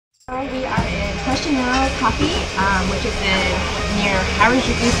We are in Hoshino Coffee, which is near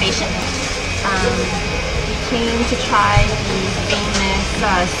Harajuku Station. We came to try the famous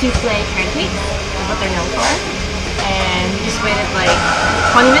Souffle pancakes, is what they're known for. And we just waited like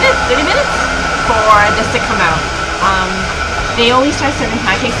 20 minutes, 30 minutes for this to come out. They only start serving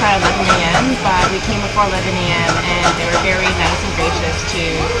pancakes at 11 a.m., but we came before 11 a.m. and they were very nice and gracious to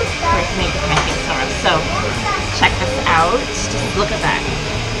make the pancakes for us. So check this out. Just look at that.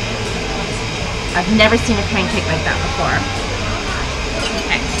 I've never seen a pancake like that before.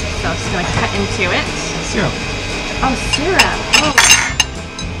 Okay, so I'm just gonna cut into it. Syrup. Oh, syrup. Oh.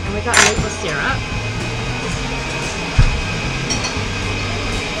 And we got maple syrup.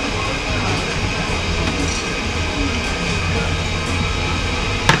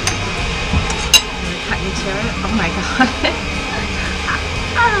 Cut into it. Oh my god.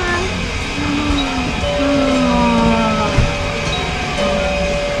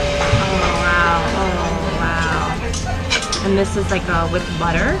 And this is like a whipped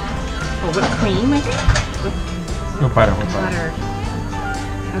butter or whipped cream, I think. Whipped butter.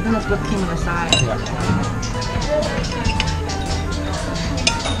 And then there's whipped cream on the side. Yeah.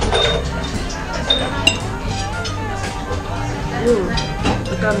 Ooh,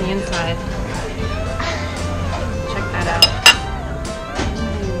 look on the inside. Check that out.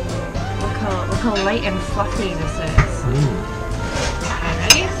 Ooh, look how light and fluffy this is. Okay,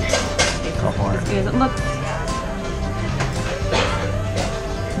 ready? Go for it. As good as it looks.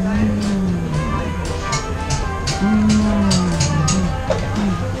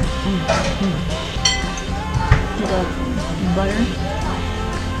 The butter.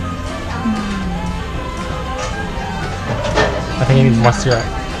 I think you need more syrup.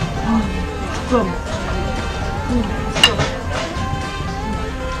 Good.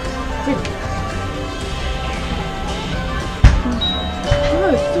 Oh,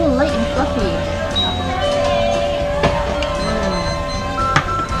 it's so light and fluffy.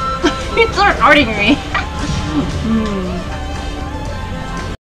 It's recording me.